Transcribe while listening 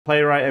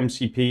Playwright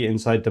MCP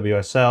inside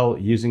WSL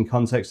using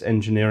context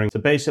engineering to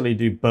basically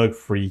do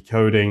bug-free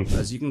coding.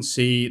 As you can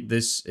see,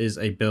 this is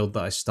a build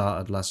that I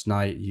started last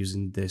night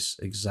using this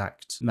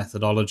exact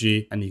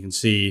methodology, and you can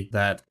see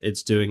that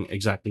it's doing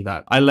exactly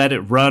that. I let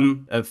it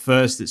run. At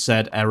first it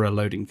said error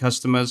loading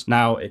customers.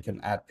 Now it can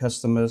add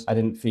customers. I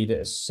didn't feed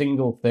it a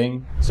single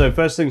thing. So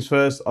first things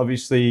first,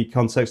 obviously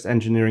context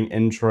engineering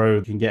intro.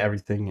 You can get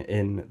everything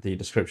in the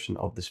description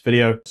of this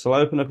video. So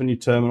I'll open up a new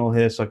terminal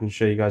here so I can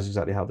show you guys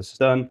exactly how this is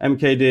done.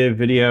 MKDiv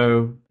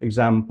video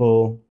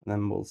example, and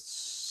then we'll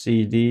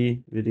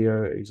CD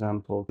video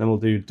example. Then we'll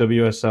do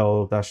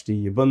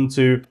WSL-D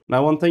Ubuntu.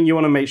 Now, one thing you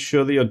want to make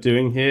sure that you're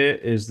doing here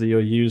is that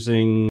you're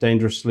using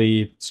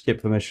dangerously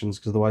skip permissions,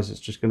 because otherwise it's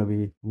just going to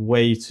be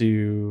way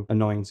too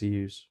annoying to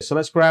use. So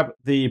let's grab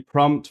the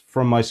prompt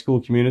from my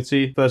school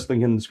community. First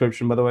link in the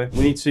description, by the way.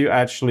 We need to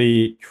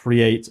actually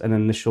create an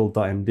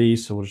initial.md.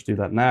 So we'll just do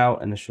that now,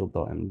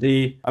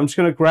 initial.md. I'm just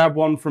going to grab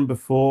one from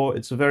before.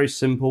 It's a very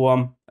simple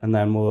one. And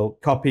then we'll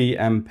copy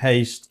and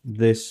paste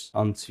this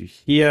onto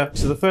here.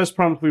 So the first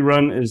prompt we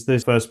run is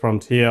this first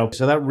prompt here.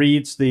 So that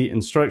reads the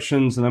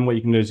instructions, and then what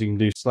you can do is you can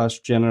do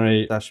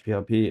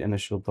 /generate-prp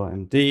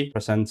initial.md,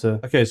 press enter.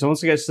 Okay, so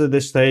once it gets to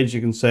this stage, you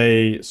can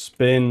say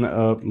spin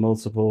up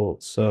multiple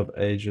sub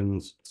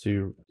agents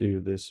to do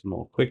this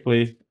more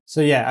quickly. So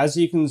yeah, as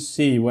you can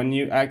see, when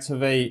you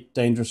activate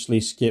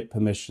dangerously skip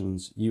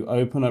permissions, you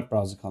open up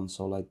browser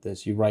console like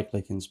this, you right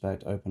click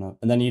inspect, open up,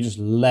 and then you just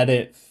let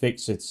it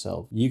fix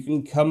itself. You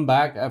can come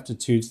back after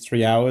 2 to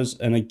 3 hours.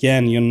 And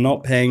again, you're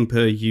not paying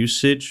per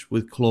usage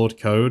with Claude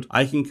Code.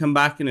 I can come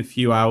back in a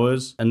few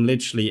hours and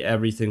literally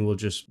everything will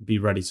just be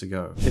ready to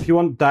go. If you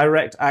want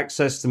direct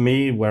access to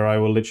me, where I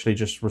will literally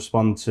just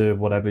respond to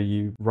whatever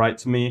you write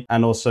to me.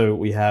 And also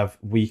we have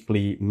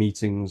weekly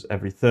meetings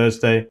every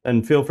Thursday,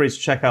 and feel free to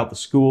check out the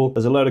school.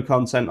 There's a load of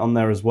content on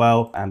there as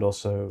well, and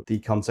also the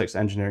context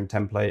engineering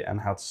template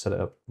and how to set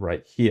it up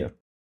right here.